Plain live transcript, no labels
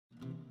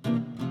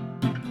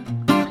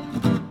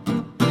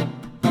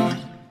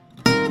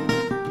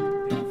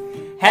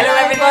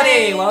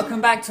everybody!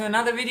 Welcome back to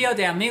another video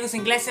de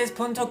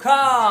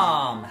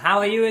amigosingleses.com. How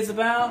are you,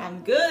 Isabel?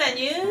 I'm good, and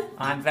you?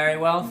 I'm very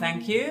well,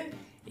 thank you.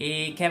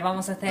 ¿Y qué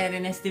vamos a hacer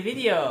en este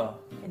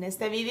video? En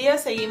este vídeo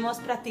seguimos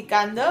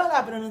practicando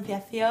la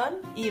pronunciación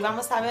y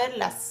vamos a ver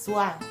la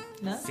Schwa,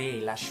 ¿no?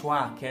 Sí, la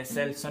schwa, que es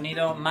el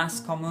sonido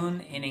más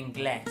común en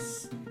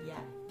inglés.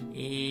 Ya.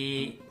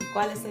 Y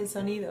 ¿Cuál es el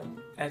sonido?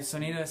 el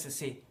sonido es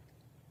así.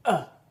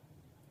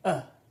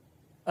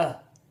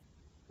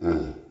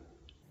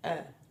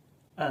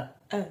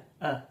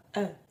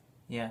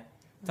 Yeah.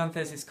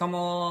 Entonces es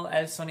como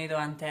el sonido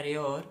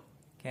anterior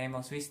que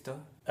hemos visto,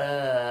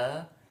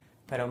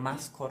 pero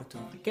más corto.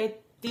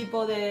 ¿Qué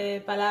tipo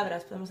de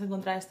palabras podemos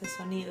encontrar este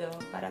sonido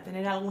para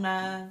tener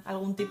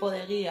algún tipo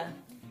de guía?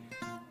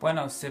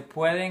 Bueno, se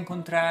puede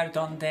encontrar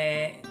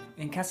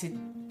en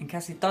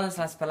casi todas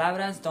las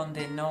palabras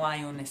donde no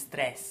hay un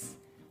estrés.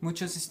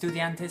 Muchos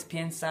estudiantes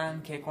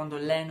piensan que cuando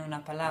leen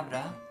una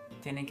palabra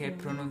tienen que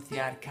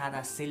pronunciar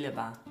cada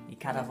sílaba y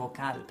cada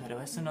vocal,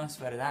 pero eso no es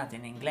verdad.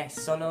 En inglés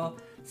solo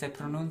se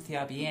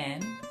pronuncia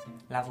bien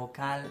la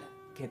vocal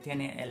que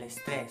tiene el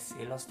estrés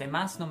y los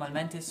demás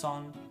normalmente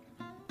son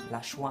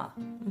la schwa.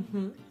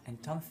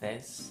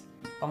 Entonces,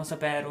 vamos a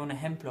ver un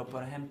ejemplo.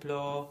 Por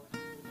ejemplo,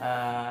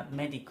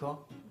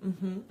 médico,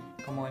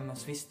 como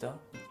hemos visto,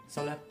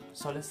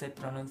 solo se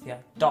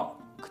pronuncia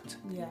doct.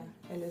 Ya,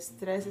 el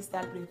estrés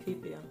está al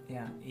principio.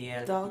 Yeah. Y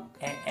el Doc.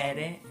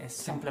 R es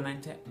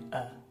simplemente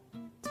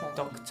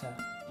doctor.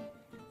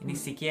 Y ni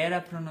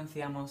siquiera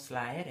pronunciamos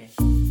la R.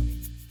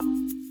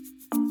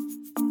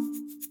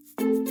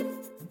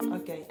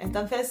 Ok,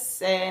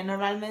 entonces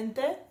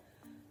normalmente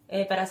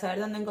para saber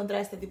dónde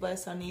encontrar este tipo de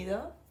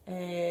sonido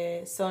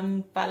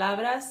son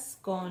palabras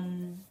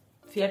con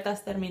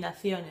ciertas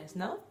terminaciones,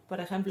 ¿no? Por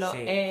ejemplo, Sí.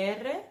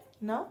 ER,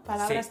 ¿no?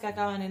 Palabras Sí. que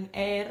acaban en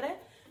ER.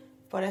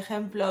 Por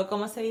ejemplo,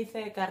 ¿cómo se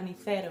dice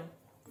carnicero?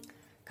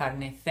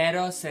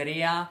 Carnicero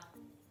sería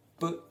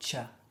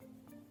butcher.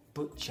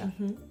 Butcher.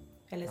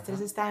 El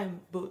estrés está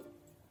en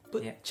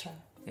butcher.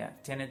 Yeah.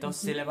 Tiene dos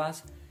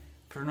sílabas.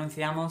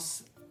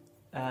 Pronunciamos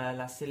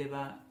la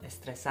sílaba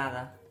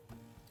estresada.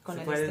 Con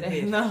 ¿Se el puede estrés,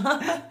 decir? no.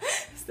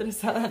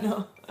 Estresada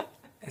no.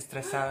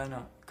 Estresada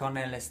no, con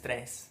el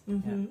estrés.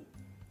 Yeah.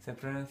 Se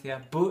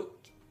pronuncia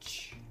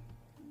butch.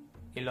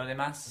 Y lo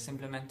demás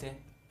simplemente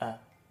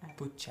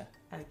butcher.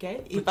 Ok,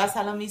 y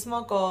pasa lo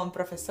mismo con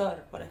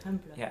profesor, por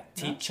ejemplo. Yeah. ¿no?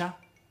 Teacher.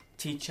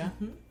 Teacher.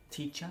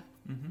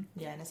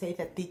 Ya, no se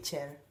dice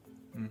teacher.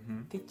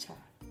 Teacher.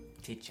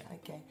 Teacher.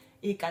 Ok.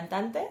 ¿Y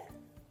cantante?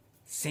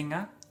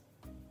 Singer.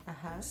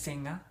 Ajá.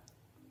 Singer.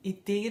 ¿Y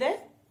tigre?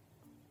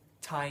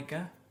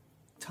 Tiger.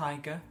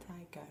 Tiger.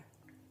 Tiger.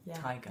 Ya.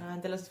 Tiger.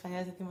 Normalmente los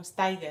españoles decimos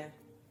tiger,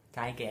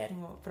 Tiger.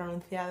 como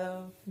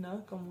pronunciado,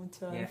 ¿no? Con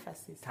mucho Yeah.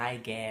 énfasis.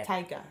 Tiger.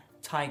 Tiger.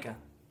 Tiger.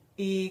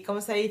 ¿Y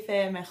cómo se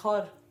dice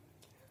mejor?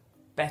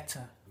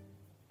 Better.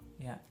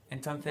 Yeah.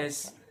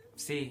 Entonces,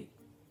 sí,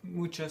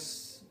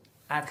 muchos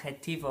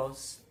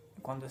adjetivos,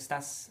 cuando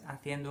estás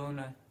haciendo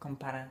una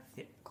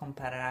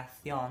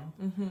comparación,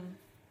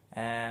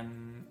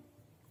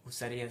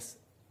 usarías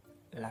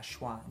la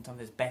schwa.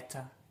 Entonces,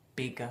 better,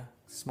 bigger,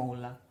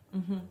 smaller,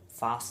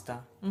 faster,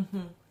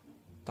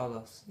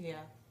 todos.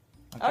 Ya.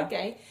 Ok. Ok.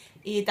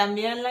 Y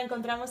también la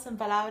encontramos en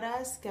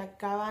palabras que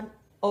acaban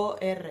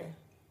OR,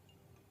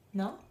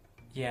 ¿no?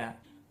 Yeah.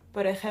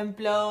 Por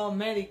ejemplo,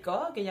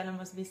 médico, que ya lo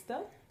hemos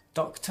visto.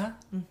 Doctor,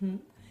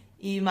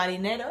 Y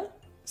marinero,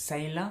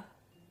 sailor,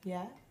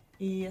 ¿ya?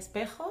 Y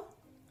espejo,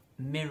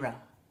 mirror,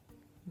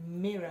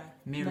 mirror.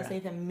 Mirror. No se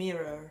dice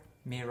mirror,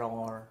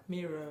 mirror,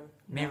 mirror.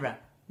 no. mirror,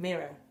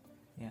 Mirror.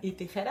 Yeah. ¿Y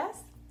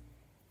tijeras?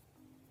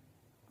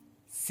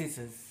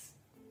 scissors,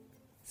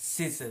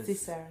 scissors,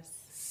 Scissors.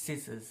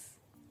 scissors,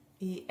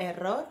 ¿Y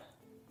error?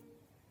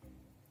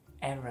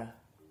 error.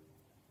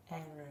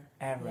 Error.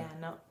 Error. Ya,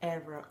 no,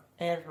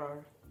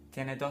 error.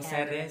 Tiene dos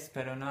Error. R's,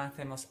 pero no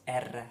hacemos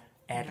R.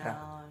 R.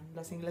 No,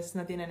 los ingleses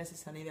no tienen ese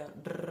sonido.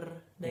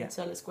 Rrr. De Yeah.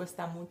 hecho, les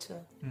cuesta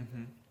mucho.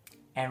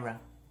 Error.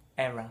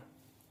 Error.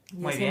 Yo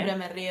Muy siempre bien.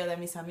 me río de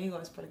mis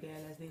amigos porque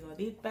les digo,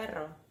 di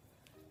perro.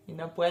 Y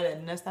no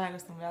pueden, no están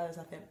acostumbrados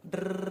a hacer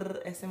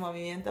rrr, ese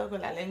movimiento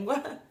con la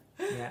lengua.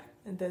 Yeah.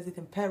 Entonces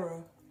dicen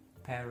perro.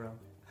 Perro.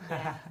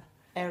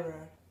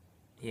 Error.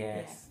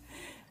 Yes.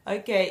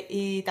 Ok,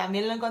 y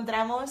también lo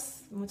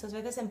encontramos muchas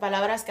veces en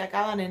palabras que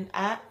acaban en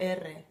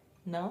AR,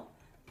 ¿no?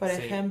 Por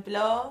Sí.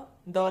 ejemplo,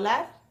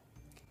 dólar.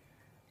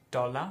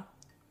 Dollar.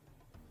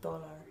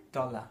 Dólar.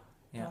 Dollar.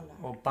 Yeah. Dollar.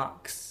 Or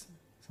bucks.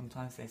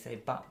 Sometimes they say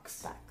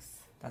bucks. Bucks.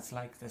 That's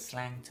like the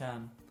slang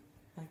term.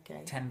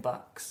 Ok. $10.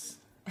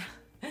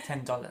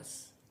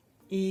 $10.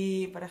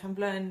 Y, por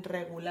ejemplo, en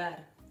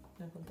regular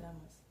lo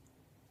encontramos.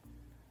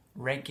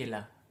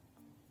 Regular.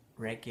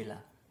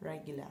 Regular.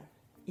 Regular.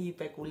 Y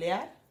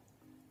peculiar.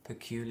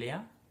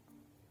 Peculiar.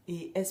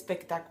 Y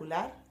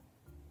espectacular.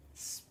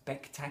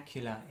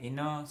 Spectacular. Y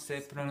no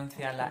se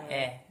pronuncia la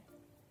E.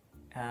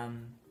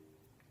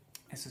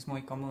 Eso es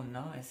muy común,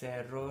 ¿no? Ese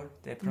error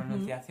de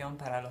pronunciación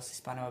para los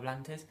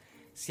hispanohablantes.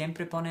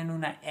 Siempre ponen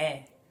una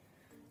E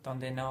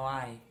donde no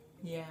hay.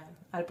 Yeah,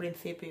 al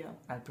principio.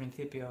 Al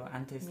principio,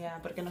 antes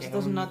Porque que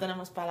nosotros no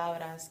tenemos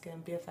palabras que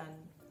empiezan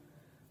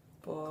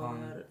con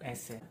por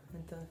S.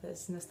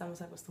 Entonces no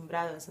estamos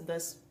acostumbrados.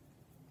 Entonces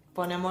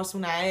ponemos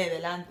una E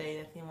delante y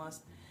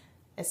decimos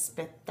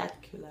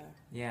spectacular.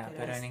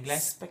 Pero en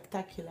inglés,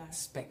 spectacular.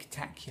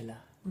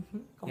 spectacular.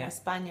 Como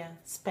España,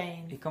 ¿Y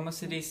Spain. cómo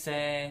se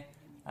dice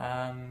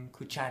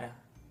cuchara?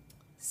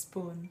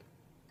 Spoon.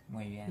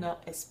 Muy bien. No,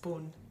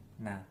 spoon.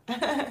 No.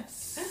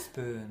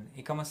 Spoon.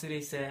 ¿Y cómo se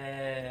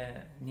dice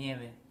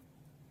nieve?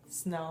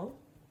 Snow.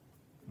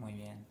 Muy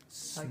bien.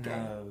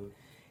 Snow.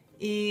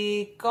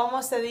 ¿Y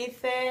cómo se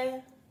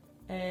dice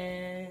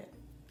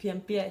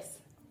 100 pies?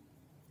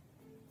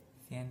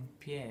 100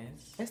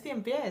 pies. Es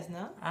 100 pies,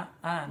 ¿no?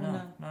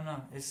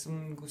 No. Es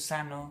un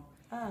gusano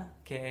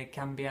que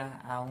cambia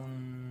a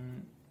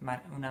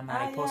una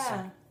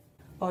mariposa. Ya.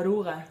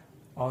 Oruga.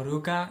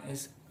 Oruga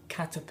es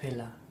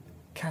caterpillar.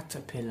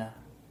 Caterpillar.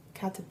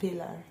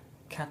 Caterpillar.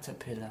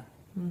 Caterpillar.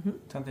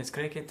 Entonces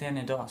creo que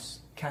tiene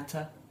dos.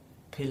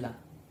 Caterpillar.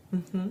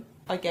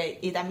 Ok,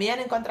 y también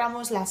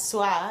encontramos la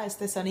schwa,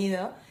 este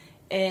sonido,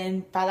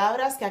 en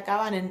palabras que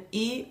acaban en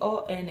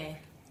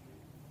I-O-N.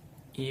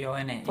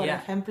 I-O-N. Por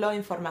ejemplo,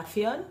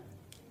 información.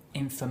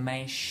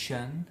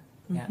 Information.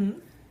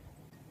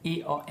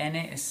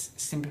 I-O-N es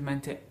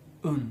simplemente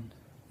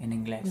en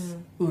inglés.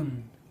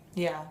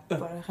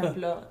 Por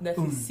ejemplo,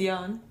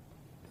 decisión.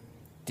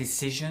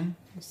 Decision.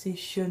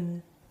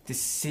 Decision.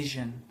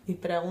 Decision. Y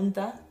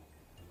pregunta.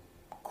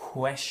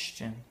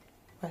 Question.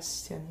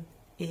 Question.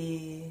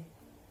 Y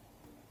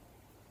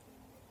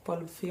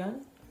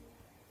polución.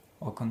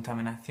 O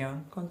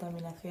contaminación.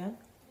 Contaminación.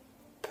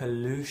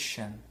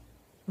 Pollution.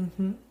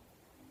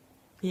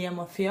 Y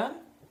emoción.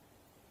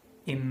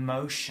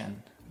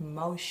 Emotion.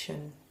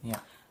 Emotion.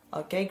 Yeah.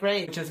 Ok,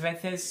 great. Muchas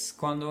veces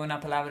cuando una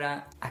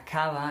palabra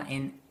acaba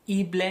en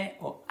ible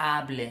o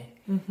able,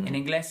 en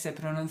inglés se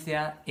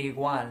pronuncia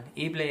igual.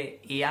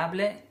 Ible y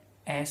able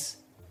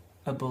es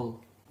able.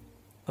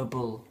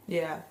 Able.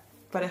 Yeah.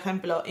 Por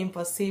ejemplo,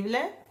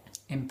 imposible.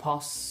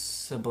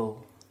 Impossible.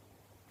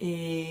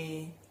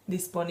 Y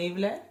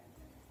disponible.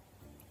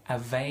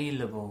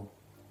 Available.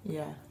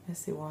 Yeah,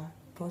 es igual.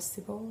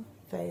 Possible,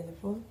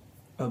 available.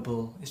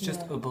 Able. It's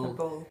just able.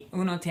 Able.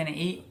 Uno tiene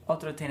I,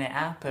 otro tiene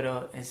A,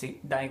 pero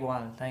da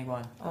igual.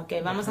 Ok,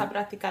 vamos a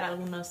practicar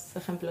algunos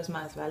ejemplos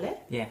más, ¿vale?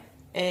 Yeah.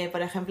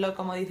 Por ejemplo,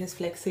 ¿cómo dices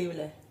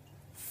flexible?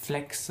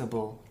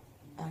 Flexible.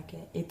 Ok.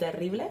 ¿Y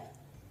terrible?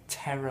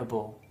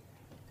 Terrible.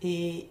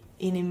 ¿Y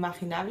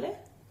inimaginable?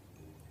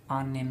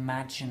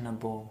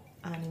 Unimaginable.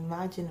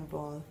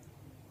 Unimaginable.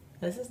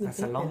 Eso es That's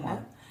difícil, a long ¿no?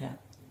 one. Yeah.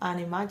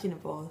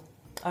 Unimaginable.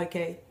 Ok.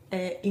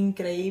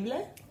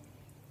 ¿Increíble?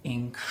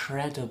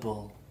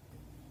 Incredible.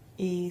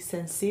 ¿Y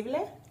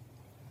sensible?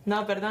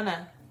 No,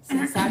 perdona.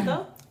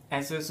 ¿Sensato?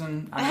 Eso es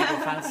un amigo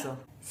falso.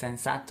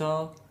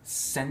 Sensato,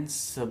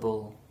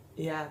 sensible.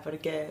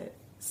 Porque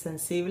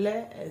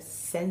sensible es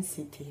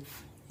sensitive.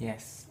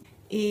 Yes.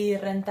 ¿Y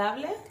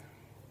rentable?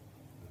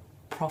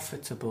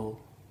 Profitable.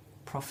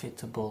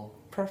 Profitable.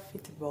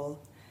 Profitable.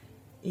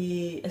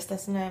 Y esta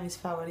es una de mis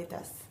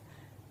favoritas.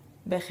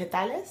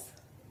 ¿Vegetales?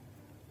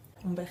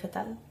 ¿Un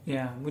vegetal?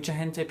 Yeah, mucha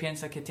gente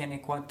piensa que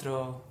tiene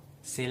 4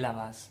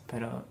 sílabas,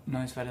 pero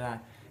no es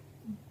verdad.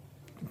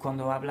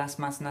 Cuando hablas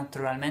más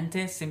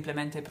naturalmente,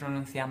 simplemente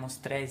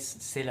pronunciamos 3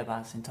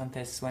 sílabas,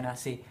 entonces suena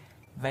así.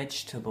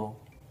 Vegetable,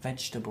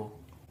 vegetable.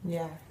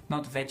 Yeah.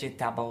 Not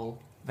vegetable,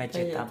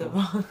 vegetable.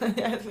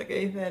 Ya es lo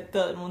que dice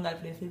todo el mundo al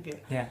principio.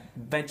 Yeah,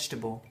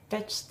 vegetable.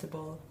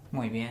 Vegetable.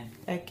 Muy bien.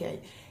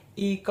 Ok.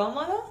 ¿Y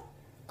cómodo?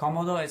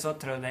 Cómodo es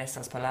otra de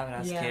esas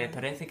palabras que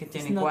parece que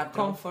tiene It's not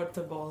 4.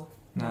 comfortable.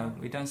 No,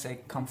 we don't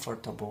say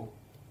comfortable.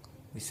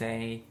 We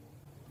say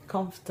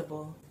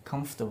Comfortable.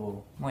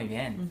 comfortable. Muy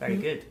bien, very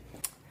good.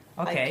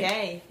 Okay.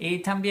 Okay. Y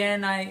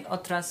también hay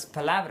otras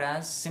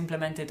palabras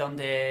simplemente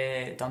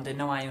donde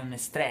no hay un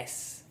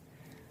estrés.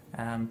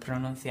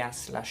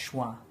 Pronuncias la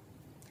schwa.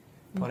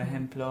 Por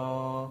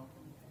ejemplo,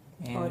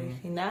 en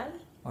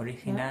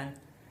Original.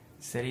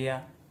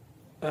 sería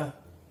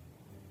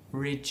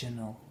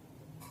original.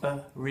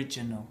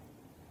 Original.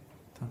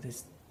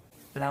 Entonces,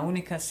 la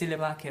única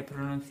sílaba que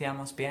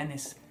pronunciamos bien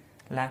es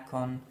la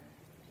con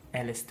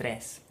el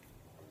estrés.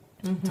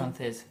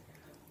 Entonces,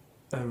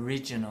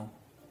 original.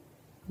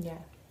 Yeah.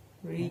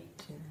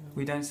 Original.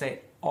 We don't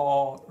say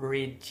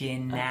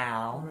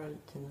original,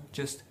 Original.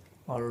 just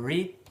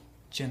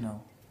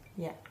original.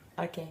 Yeah.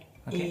 Okay.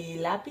 Okay. ¿Y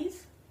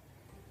lápiz?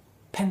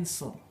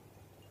 Pencil.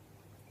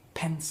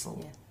 Pencil.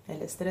 Yeah.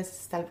 El estrés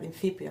está al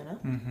principio, ¿no?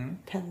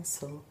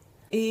 Pencil.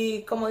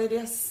 ¿Y cómo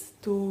dirías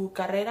tu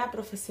carrera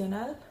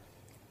profesional?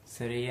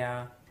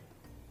 Sería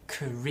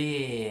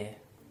career.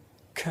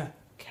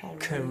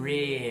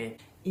 Career.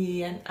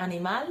 ¿Y en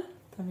animal?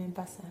 También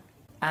pasa.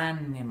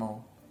 Animal.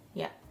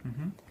 Yeah.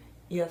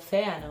 ¿Y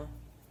océano?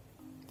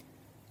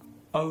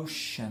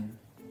 Ocean.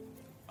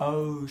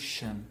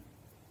 Ocean.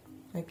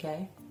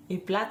 Okay. ¿Y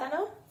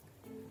plátano?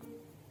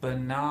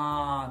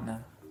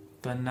 Banana.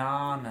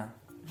 Banana.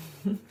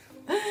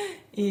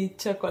 ¿Y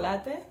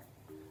chocolate?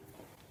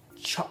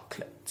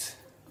 Chocolate.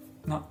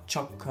 Not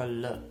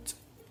chocolate.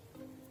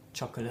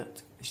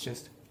 Chocolate. It's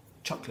just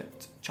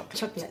chocolate.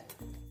 Chocolate.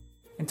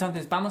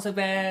 Entonces vamos a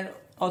ver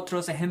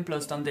otros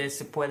ejemplos donde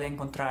se puede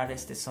encontrar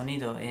este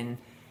sonido en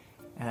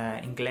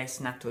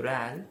inglés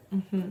natural.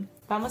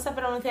 Vamos a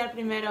pronunciar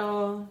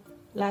primero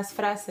las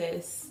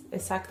frases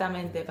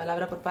exactamente,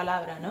 palabra por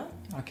palabra, ¿no?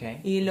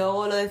 Ok. Y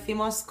luego lo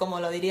decimos como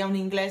lo diría un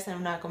inglés en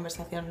una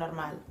conversación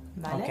normal,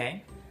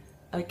 ¿vale?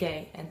 Ok,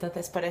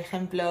 entonces, por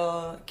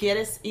ejemplo,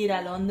 ¿quieres ir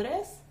a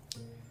Londres?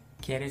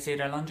 ¿Quieres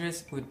ir a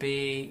Londres? Would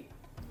be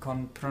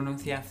con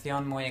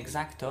pronunciación muy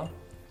exacto.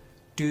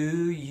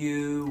 Do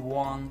you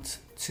want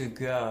to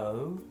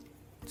go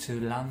to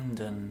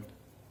London?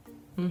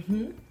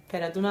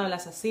 Pero tú no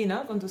hablas así,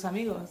 ¿no? Con tus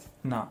amigos.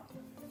 No.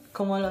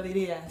 ¿Cómo lo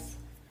dirías?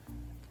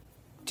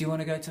 Do you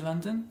want to go to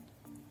London?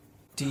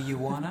 Do you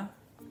wanna?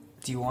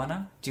 Do you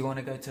wanna? Do you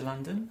wanna go to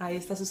London? Ahí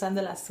estás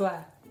usando la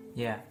schwa.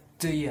 Yeah.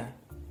 Do ya?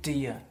 Do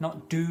ya?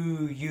 Not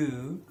do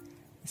you.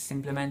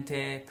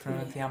 Simplemente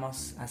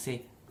pronunciamos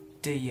así.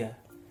 Do ya?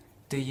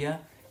 Do ya?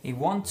 Y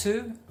want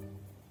to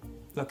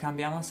lo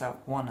cambiamos a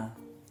wanna.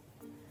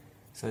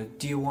 So,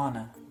 do you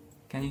wanna?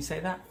 Can you say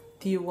that?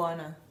 Do you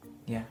wanna?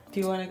 Yeah. Do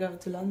you wanna go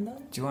to London?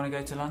 Do you want to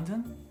go to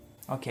London?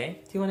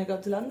 Okay. Do you wanna go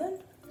to London?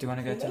 Do you want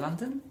to go to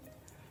London?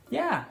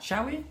 Yeah,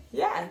 shall we?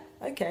 Yeah,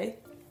 okay.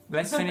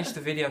 Let's finish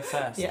the video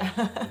first. Yeah.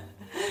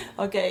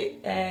 Ok,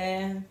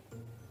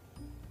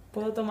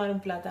 ¿puedo tomar un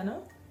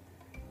plátano?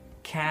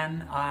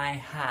 Can I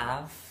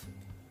have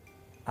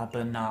a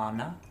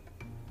banana?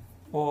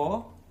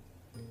 Or,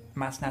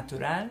 más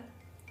natural,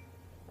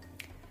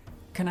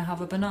 can I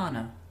have a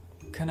banana?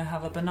 Can I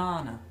have a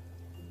banana?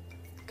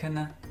 Can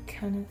I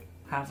Can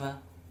have a...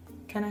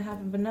 I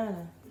have a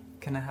banana?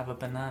 Can I have a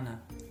banana?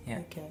 Yeah.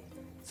 Okay.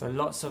 So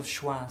lots of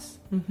schwas.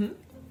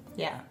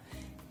 Yeah.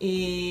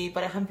 Y,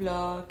 por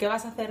ejemplo, ¿qué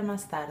vas a hacer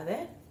más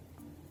tarde?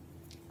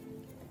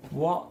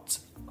 What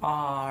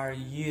are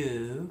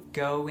you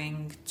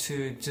going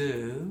to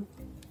do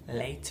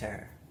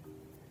later?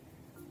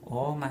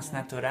 Or más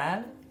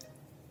natural,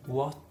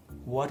 what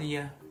are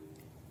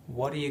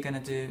you gonna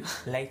do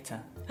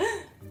later?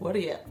 What are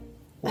you?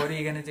 What are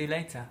you gonna do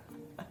later?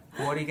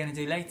 What are you gonna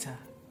do later?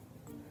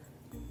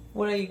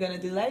 What are you gonna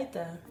do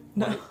later?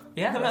 No,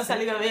 Yeah, no me ha that's it.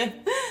 salido bien.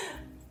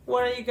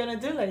 What are you gonna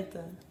do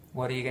later?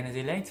 What are you gonna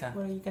do later?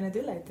 What are you gonna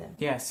do later?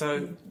 Yeah,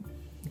 so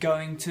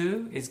going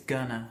to is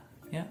gonna.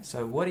 Yeah,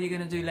 so what are you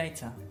gonna do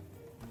later?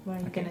 What are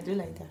you Okay. gonna do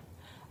later?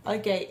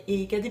 Ok,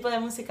 ¿y qué tipo de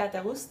música te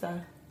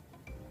gusta?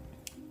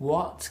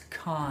 What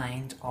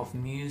kind of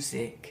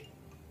music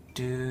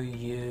do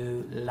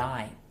you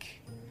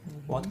like?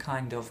 What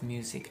kind of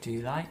music do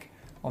you like?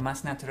 Or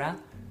más natural,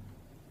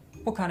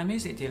 what kind of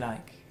music do you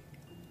like?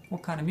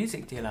 What kind of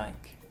music do you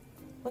like?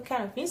 What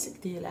kind of music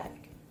do you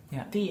like?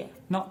 Yeah. Do you?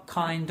 Not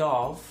kind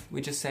of,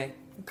 we just say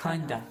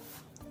kinda.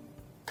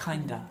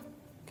 Kinda.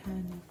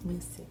 Kind of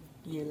music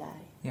you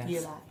like? Yes.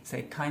 You like?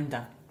 Say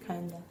kinda.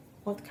 Kinda.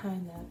 What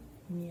kind of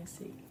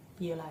music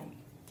you like?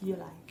 Do you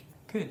like?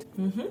 Good.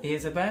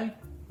 Isabel,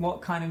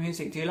 what kind of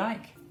music do you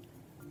like?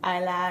 I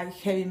like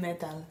heavy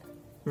metal.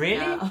 Really?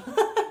 No.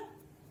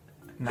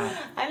 No.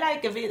 I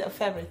like a bit of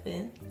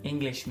everything.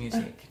 English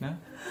music, no?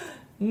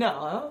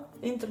 No,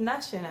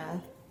 international.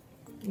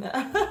 No.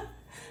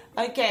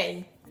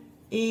 Ok.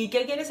 ¿Y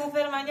qué quieres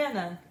hacer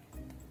mañana?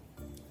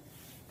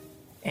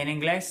 En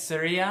inglés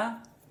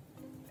sería,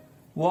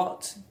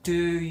 what do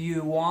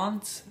you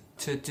want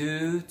to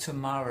do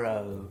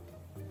tomorrow?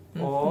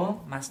 Or,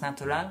 más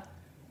natural,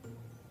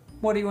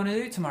 what do you want to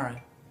do tomorrow?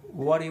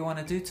 What do you want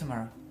to do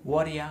tomorrow?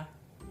 What do you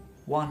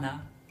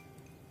wanna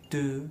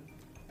do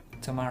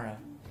tomorrow?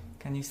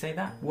 Can you say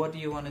that? What do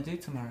you want to do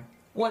tomorrow?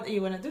 What do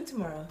you want to do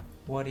tomorrow?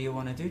 What do you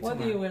want to do What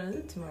tomorrow? do you want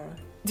to do tomorrow?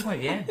 Muy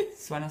bien,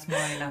 suenas muy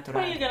What are you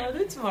natural. gonna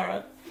do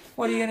tomorrow?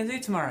 What are you going to do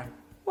tomorrow?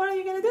 What are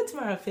you gonna do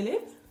tomorrow,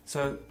 Philip?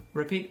 So,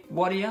 repeat,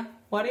 what are you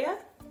What are you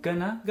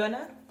gonna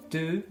gonna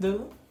do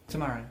do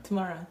tomorrow?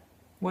 tomorrow?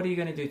 What are you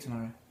going to do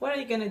tomorrow? What are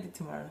you gonna do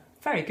tomorrow?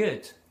 Very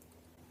good.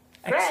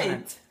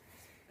 Excellent. Great!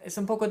 Es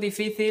un poco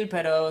difícil,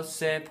 pero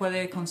se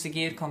puede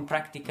conseguir con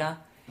práctica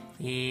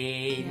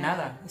y Yeah.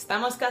 nada.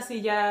 Estamos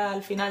casi ya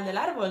al final del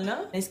árbol,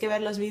 ¿no? Tenéis que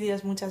ver los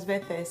vídeos muchas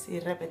veces y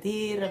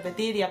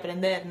repetir y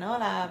aprender, ¿no?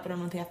 La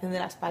pronunciación de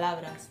las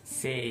palabras.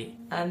 Sí,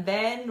 And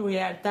then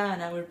we are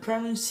done. Our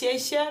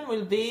pronunciation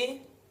will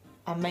be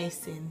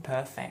amazing.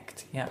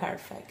 perfect. Yeah.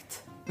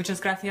 Perfect.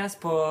 Muchas gracias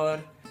por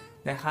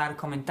dejar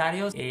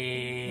comentarios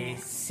y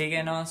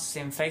síguenos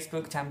en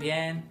Facebook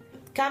también.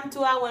 Come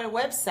to our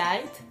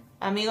website,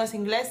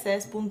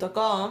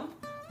 amigosingleses.com.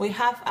 We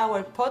have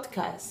our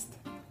podcast.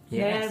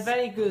 They are Yes.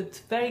 very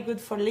good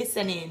for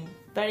listening,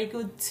 very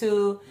good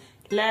to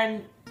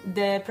learn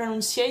the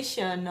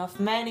pronunciation of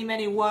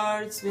many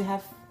words. We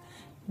have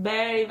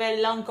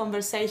very long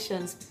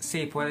conversations.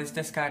 Sí, puedes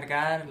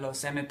descargar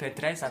los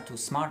MP3 a tu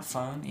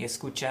smartphone y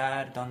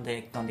escuchar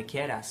donde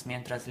quieras,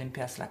 mientras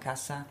limpias la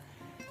casa,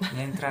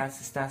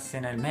 mientras estás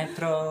en el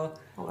metro,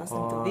 O vas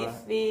en tu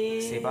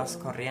bici, si vas o-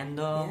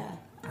 corriendo,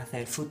 Yeah.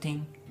 hacer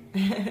footing.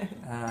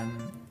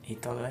 y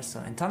todo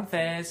eso.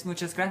 Entonces,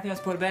 muchas gracias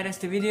por ver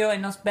este video y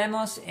nos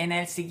vemos en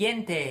el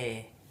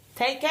siguiente.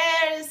 Take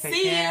care. Take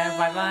See care. you.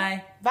 Bye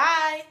bye.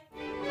 Bye.